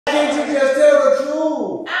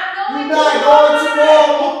not going to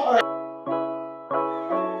Walmart.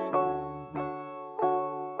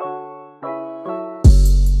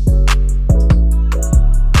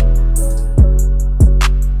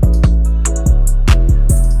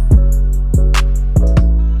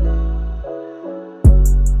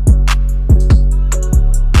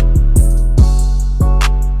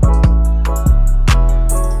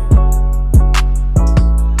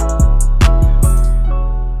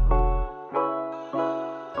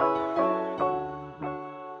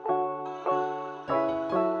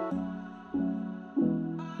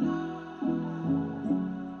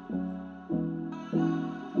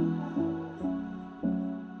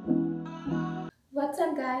 What's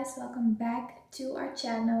up guys, welcome back to our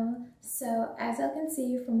channel. So as you can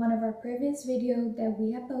see from one of our previous videos that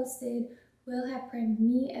we have posted, Will had pranked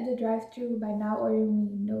me at the drive-thru by not ordering me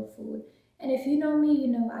no food. And if you know me, you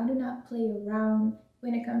know I do not play around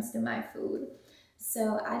when it comes to my food.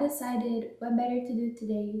 So I decided what better to do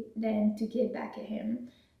today than to get back at him.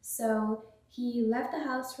 So he left the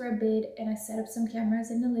house for a bit and I set up some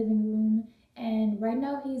cameras in the living room. And right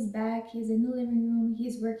now he's back, he's in the living room,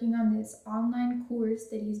 he's working on this online course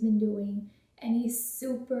that he's been doing, and he's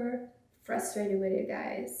super frustrated with it,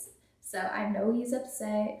 guys. So I know he's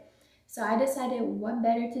upset. So I decided what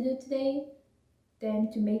better to do today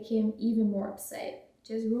than to make him even more upset.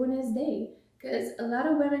 Just ruin his day. Because a lot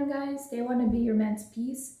of women, guys, they want to be your man's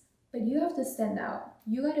peace, but you have to stand out.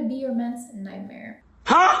 You gotta be your man's nightmare.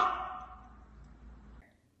 Huh?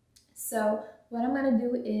 So what I'm gonna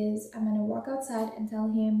do is I'm gonna walk outside and tell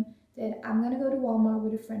him that I'm gonna go to Walmart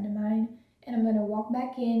with a friend of mine, and I'm gonna walk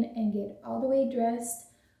back in and get all the way dressed,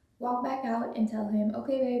 walk back out and tell him,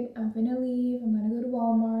 okay babe, I'm gonna leave, I'm gonna go to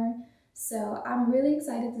Walmart. So I'm really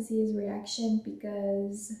excited to see his reaction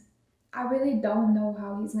because I really don't know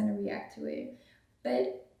how he's gonna react to it.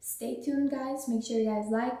 But stay tuned guys, make sure you guys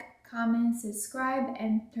like, comment, subscribe,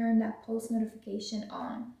 and turn that post notification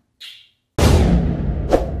on.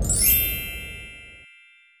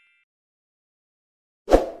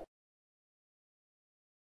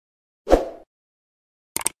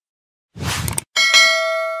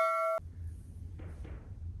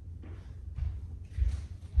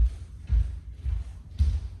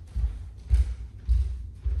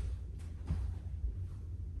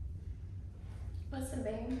 What's up,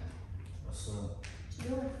 babe? What's up? What you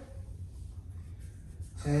doing?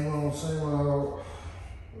 Same old, same old.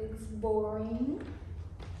 Looks boring.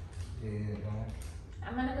 Yeah, man.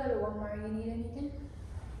 I'm gonna go to Walmart. You need anything?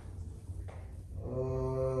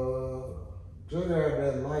 Just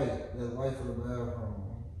that light for the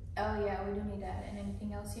bathroom. Oh yeah, we do need that. And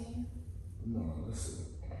anything else you need? No, that's it.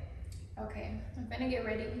 Okay, I'm gonna get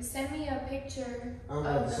ready. Send me a picture I was of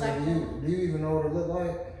about the to say, light. do you even know what it look like?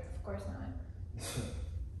 Of course not.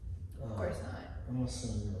 Of course not. I'm gonna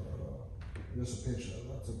send you just a picture of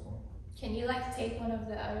that took one. Can you like take one of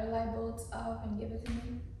the other light bulbs off and give it to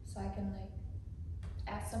me so I can like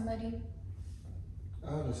ask somebody?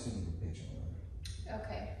 I'll just send you the picture, man.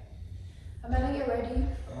 Okay. I'm gonna get ready.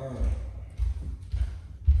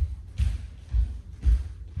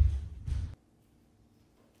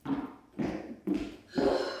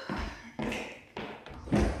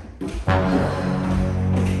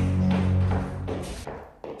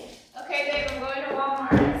 Okay, babe, I'm going to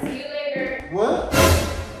Walmart. See you later. What?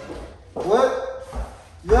 What?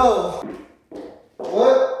 Yo.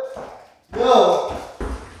 What? Yo.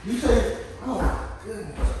 You say, oh,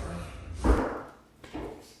 goodness.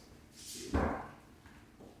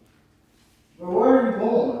 Bro, where are you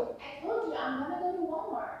going? I told you I'm gonna go to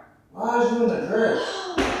Walmart. Why is you in the dress?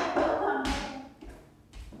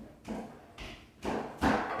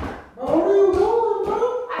 Bro, where are you going,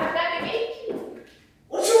 bro? I forgot the gate key.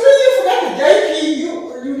 What you mean you forgot the gate key?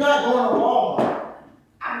 You not going to Walmart?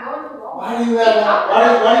 I'm going to Walmart. Why do you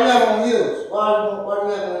have on heels? Why do you have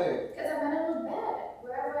on heels? Because I'm gonna look bad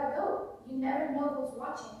wherever I go. You never know who's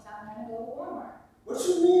watching, so I'm gonna go to Walmart. What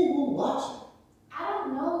you mean who watching? I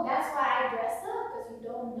don't know. That's why I dressed up, because you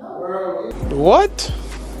don't know. Bro, What?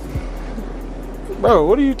 Bro,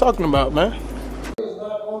 what are you talking about, man? it's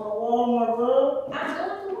not going to Walmart, bro. I'm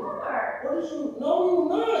going to Walmart. What is you? No, you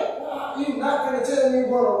not. Nah, you not gonna tell me you're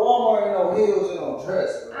going to Walmart in no heels and no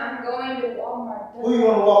dress, bro. I'm going to Walmart. Who you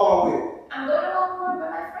going to Walmart with? I'm going to Walmart with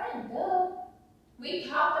my friend, duh. We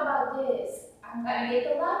talked about this. I'm gonna get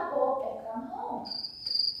the light bulb and come home.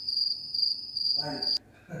 Like,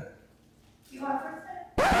 You want fruit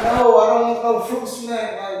snack? no, I don't want no fruit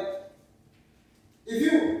snack. Like, if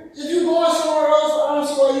you going somewhere else, I don't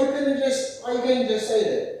see why you can't just say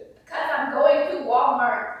that. Because I'm going to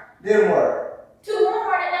Walmart. Then what? To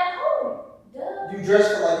Walmart and at home. Duh. You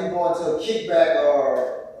dress for like you going to a kickback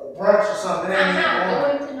or brunch or something. I'm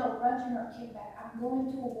not going to no brunch or no kickback. I'm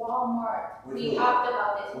going to Walmart. We talked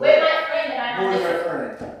about this. With my friend that I'm Who is your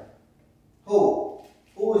friend? Who?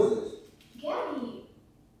 Who is this? Gabby.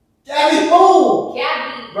 Gabby who?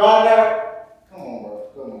 Gabby. Bro, I never. Come on, bro.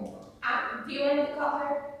 Come on, bro. Do you want me to call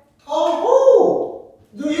her? Call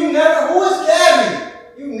who? Do you never? Who is Gabby?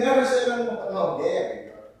 You never said no, Gabby,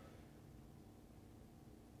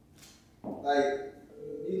 bro. Like,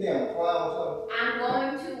 you think I'm a clown or something? I'm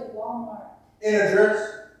going to Walmart. In a dress?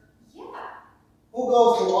 Yeah. Who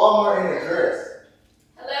goes to Walmart in a dress?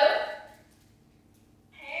 Hello?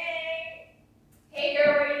 Hey. Hey,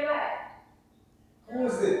 girl, where you at? Who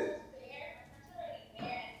is this?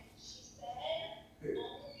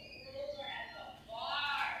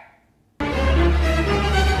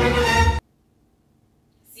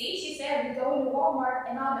 See, she said we're going to Walmart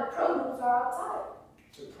and all the produce are outside.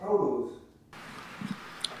 The produce?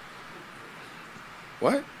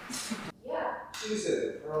 What? Yeah. She said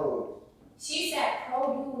the produce. She said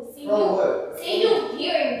produce. See, What? See, you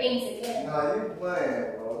hearing things again. Nah, you playing,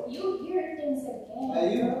 bro. You hearing things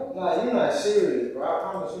again, Nah, you're not serious, bro. I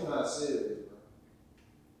promise you're not serious,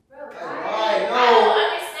 bro. Bro, Like, I no. don't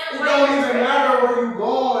understand It why don't you're even tripping. matter where you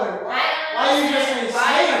going. Why you just ain't Why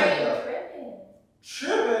saying are it? you tripping?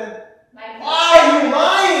 Tripping? Like, Why are you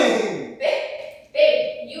lying?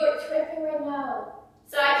 Babe, you are tripping right now.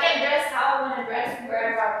 So I can't dress how I want to dress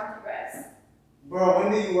wherever I want to dress. Bro,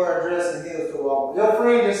 when do you wear a dress and heels to Walmart? Your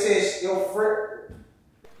friend just said your friend.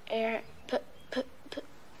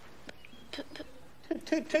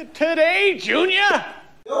 Today, Junior?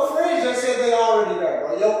 Your friends just said they already there,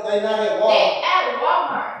 bro. They not at They Walmart. at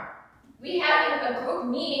Walmart. We having a group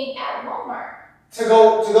meeting at Walmart. To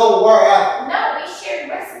go where after? No, we shared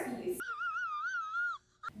recipes.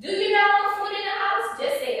 Do you know what food in the house?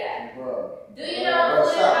 Just say that. Bro. Do you know what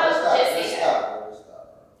food in the house? Just say that. Let's stop,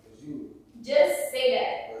 bro. Just say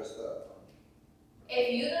that. Let's stop, bro.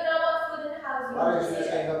 If you don't know what food in the house, you Why don't did you say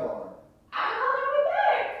just that. hang up on her? I'm calling her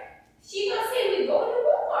back. She gonna say we going to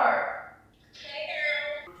Walmart.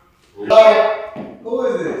 Hello? Who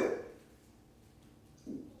is this?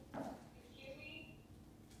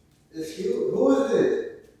 It's you. Who is this?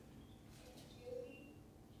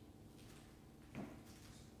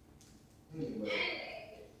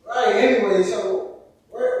 Right, anyway, so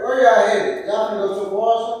where y'all headed? Y'all gonna go to a bar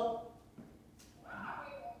or something?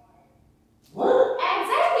 What?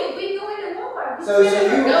 Exactly, we going to Walmart. So you in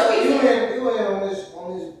on this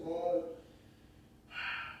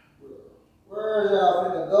where is y'all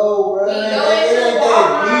finna go, bro? We It ain't going that to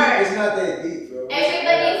Walmart. deep. It's not that deep, bro.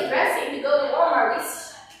 Everybody's dressing to go to Walmart.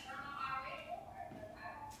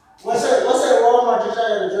 What's that Walmart you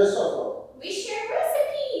trying to dress up for? We share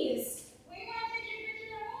recipes. We want to take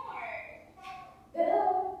pictures at Walmart.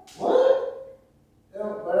 What?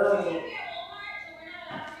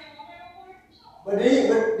 But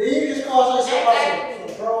then you just call yourself out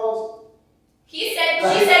some pros? She said the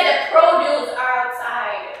produce are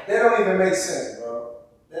outside. They don't even make sense, bro.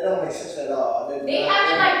 They don't make sense at all. They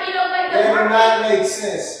having like the They do market. not make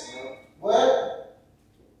sense, bro. What?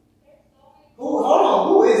 Hold on,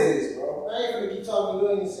 who is this, bro? I ain't gonna keep talking to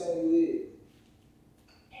you and saying who is.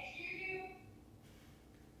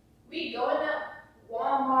 We going to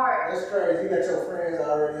Walmart. That's crazy. You got your friends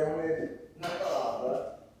already on there. Nah, bro.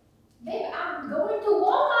 Babe, I'm going to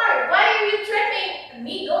Walmart. Why are you tripping?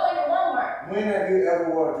 Me going to Walmart. When have you ever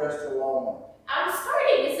wore a dress to Walmart? I'm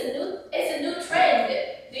starting. It's a new trend.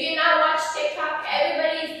 Do you not watch TikTok?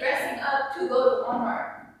 Everybody is dressing up to go to Walmart.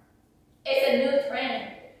 It's a new trend.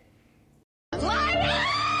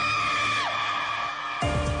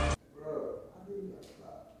 Bro, how do you not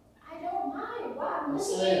lie? I don't mind. Why? I'm I'm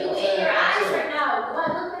looking saying, at you I'm in saying, your I'm eyes saying. right now. Do I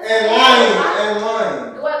look like And somebody lying, that will lie? and lying.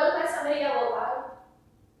 Do I look like somebody that will lie?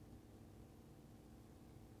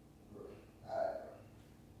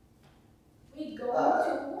 We going to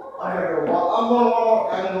I'm Walmart. gonna go Walmart. I'm going to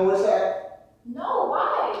Walmart. I can go which side? No, why?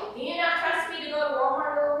 Do you not trust me to go to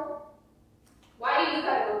Walmart alone? Why do you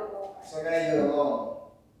gotta go to Walmart? So now you're alone.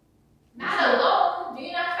 Not alone. Do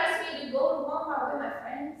you not trust me to go to Walmart with my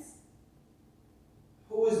friends?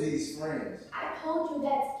 Who is these friends? I told you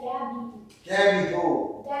that's Gabby. Gabby who?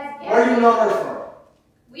 That's Gabby. Where you know her from?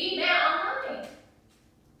 We met online.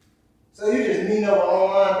 So you just meeting up with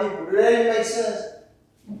online people. Do that even make sense?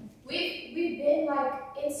 We've been like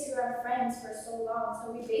Instagram friends for so long,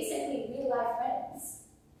 so we basically real life friends.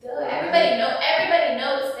 Duh, everybody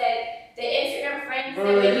knows that the Instagram friends Bro,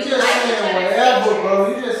 that you when just we like each saying other's whatever, pictures. bro.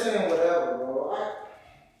 You just saying whatever, bro.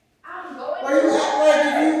 I'm going Why you act like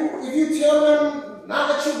if you tell them not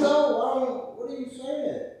let you go, what are you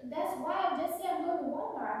saying? That's why I'm just saying I'm going to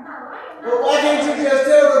Walmart. I'm not lying. But why can't you just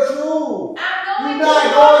tell the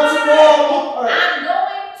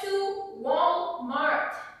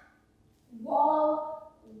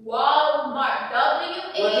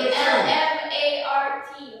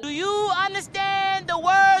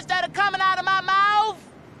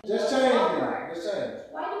Just go change to it. Walmart. Just change.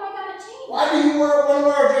 Why do I gotta change? Why do you want to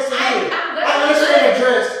wear a dress and heels? I'm I gonna look understand a good.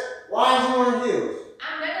 dress. Why is you wearing heels?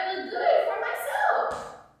 I'm gonna look good for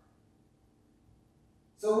myself.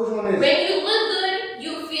 So which one is it? When you look good,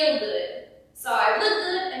 you feel good. So I look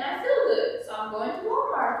good and I feel good. So I'm going to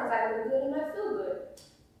Walmart because I look good and I feel good.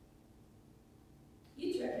 You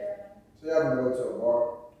tripped there, man. So y'all can go to a bar.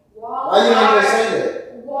 Walmart. Why you ain't just say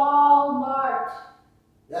that? Walmart.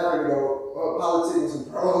 Y'all can go politics with some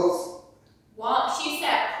pros. She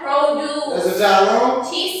said produce. That's what y'all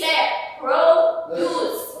want? She said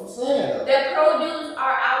produce. I'm saying though. The produce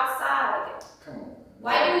are outside. Come on.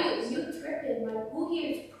 Why do you tripping? Like, who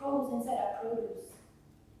hears pros instead of produce?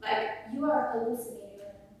 Like, you are hallucinating.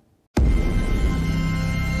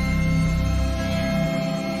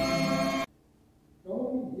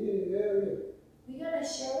 Oh, yeah. We gotta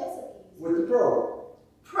share recipes. With the pro.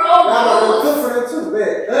 Produce. Now I'm gonna cook for them too, man.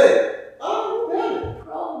 Hey. Oh, you got it.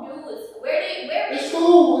 Produce. It's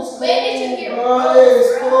cool. When did you hear Bro, pros,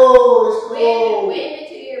 it's bro? cool. It's cool. When did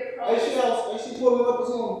you hear pros? Hey, she pulling up or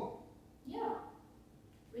something? Yeah.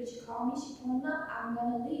 When she called me, she pulled up. I'm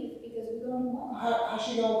gonna leave because we're going to Walmart. How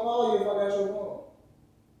she gonna call you if I got your phone?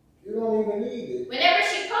 You don't even need it. Whenever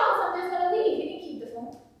she calls, I'm just gonna leave. You can keep the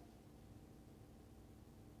phone.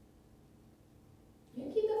 You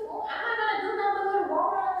can keep the phone. I'm not gonna do nothing but go to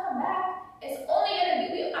Walmart and come back. I'm only gonna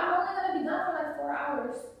be gone for like 4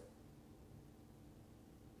 hours.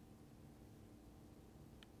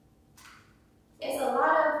 It's a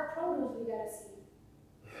lot of produce we gotta see.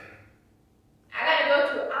 I gotta go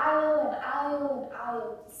through aisle and aisle and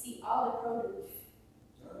aisle to see all the produce.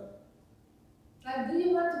 Like, do you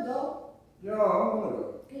want to go? Yo, I wanna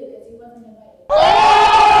go. Good, because he wasn't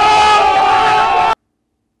invited.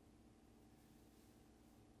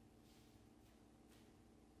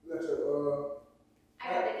 You got your,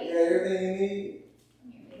 I got the yeah, everything you need?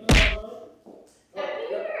 Come here.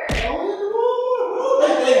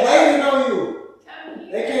 Oh, they waiting on you. Come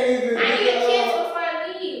here. They can't even I need a kiss before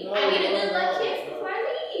I leave. No, I need a no, good luck no, kiss no. before I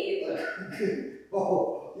leave.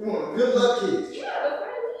 Oh, you want a good luck kiss? Yeah, before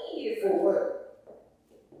I leave. For what?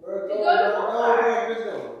 Bro, To go to bro, Walmart. let's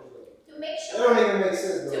go. To make That sure. don't even make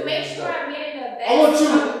sense, though. To make sure I'm getting the best. I want you,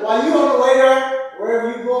 while you on the way there, wherever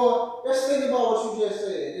you going, just think about what you just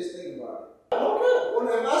said. Just think about it. Okay. Well,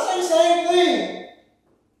 if I say the same thing,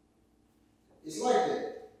 it's like that.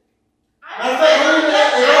 Matter of fact,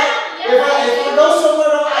 if I go somewhere,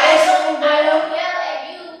 I don't yell at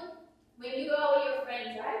you when you go with your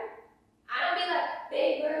friends, right? I don't be like,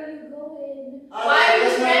 babe, where are you going? Why are you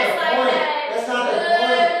dressed like that? That's not the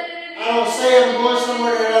point. I don't say I'm going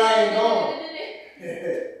somewhere that I ain't going.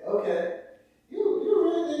 Okay. You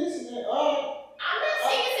really did this and that. All right. I'm not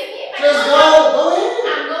saying it's again. Just go ahead.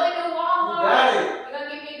 I'm going to Walmart. You got it. You gonna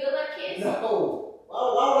give me a good luck kiss? No.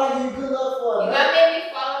 Why would I give you good luck for? You gonna make me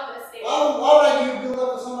fall off the stairs. Why would I give you good luck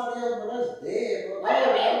for somebody else, but that's dead, bro? What do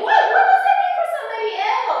you mean? What does that mean for somebody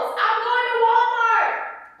else? I'm going to Walmart.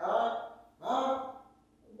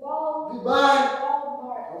 Goodbye.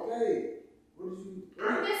 Walmart. Okay. What did you?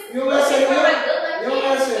 I'm just You don't gotta say looking for no. my good luck You don't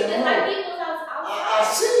gotta kiss say because no. my people's house outside. I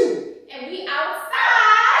see. And we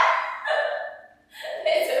outside.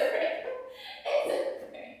 It's a prank. It's a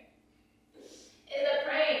prank. It's a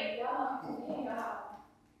prank, y'all. Damn.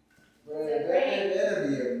 Bro, that'll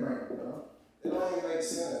be a prank, bro. It don't even make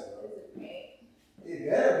sense, bro. It's a prank. It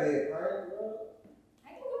better be a prank, bro. I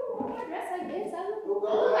can go to Walmart dressed like this. I look Who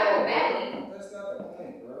goes like a out, baddie. bro? That's not the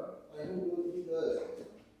point, bro. Like, who does?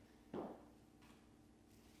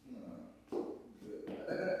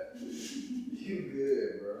 You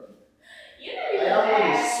good, bro. You know you're Like, I'm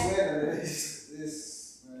really bad. sweating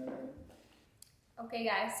this, man. Okay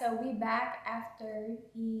guys, so we back after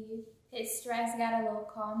his stress got a little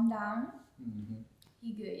calmed down.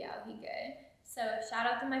 He good, y'all, he good. So shout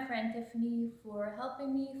out to my friend Tiffany for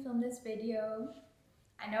helping me film this video.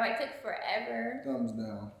 I know I took forever. Thumbs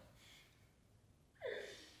down.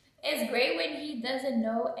 It's great when he doesn't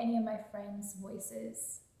know any of my friends'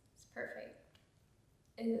 voices. It's perfect.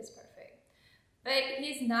 It is perfect. But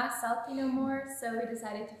he's not salty no more, so we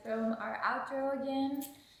decided to film our outro again.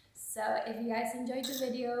 So if you guys enjoyed the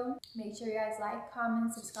video, make sure you guys like,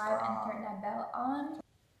 comment, subscribe, and turn that bell on.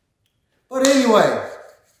 But anyway,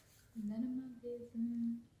 None of my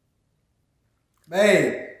business.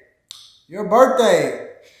 babe, your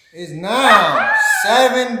birthday is now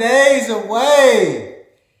 7 days away.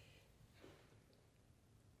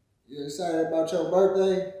 You excited about your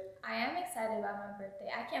birthday? I am excited about my birthday.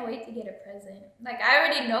 I can't wait to get a present. Like, I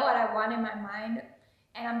already know what I want in my mind,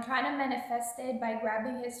 and I'm trying to manifest it by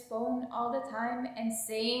grabbing his phone all the time and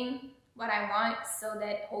saying what I want, so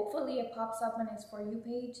that hopefully it pops up on his For You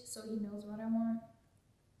page so he knows what I want.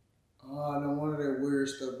 Oh, no wonder that weird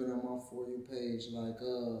stuff been on my For You page. Like,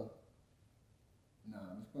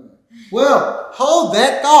 nah, it's funny. Well, hold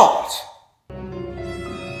that thought.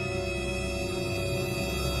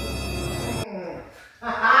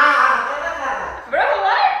 Bro,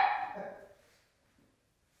 what?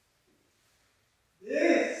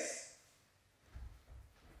 This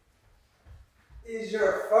is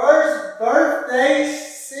your first birthday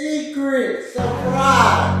secret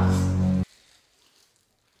surprise.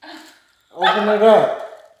 Open it up.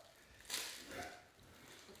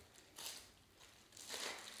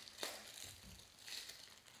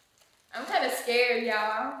 I'm kind of scared,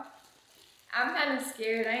 y'all. I'm kind of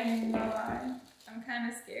scared. I ain't even gonna lie. I'm kind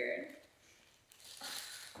of scared.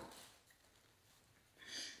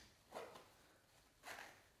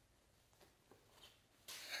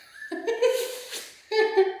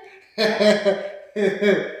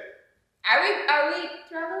 Are we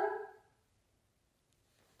traveling?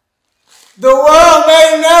 The world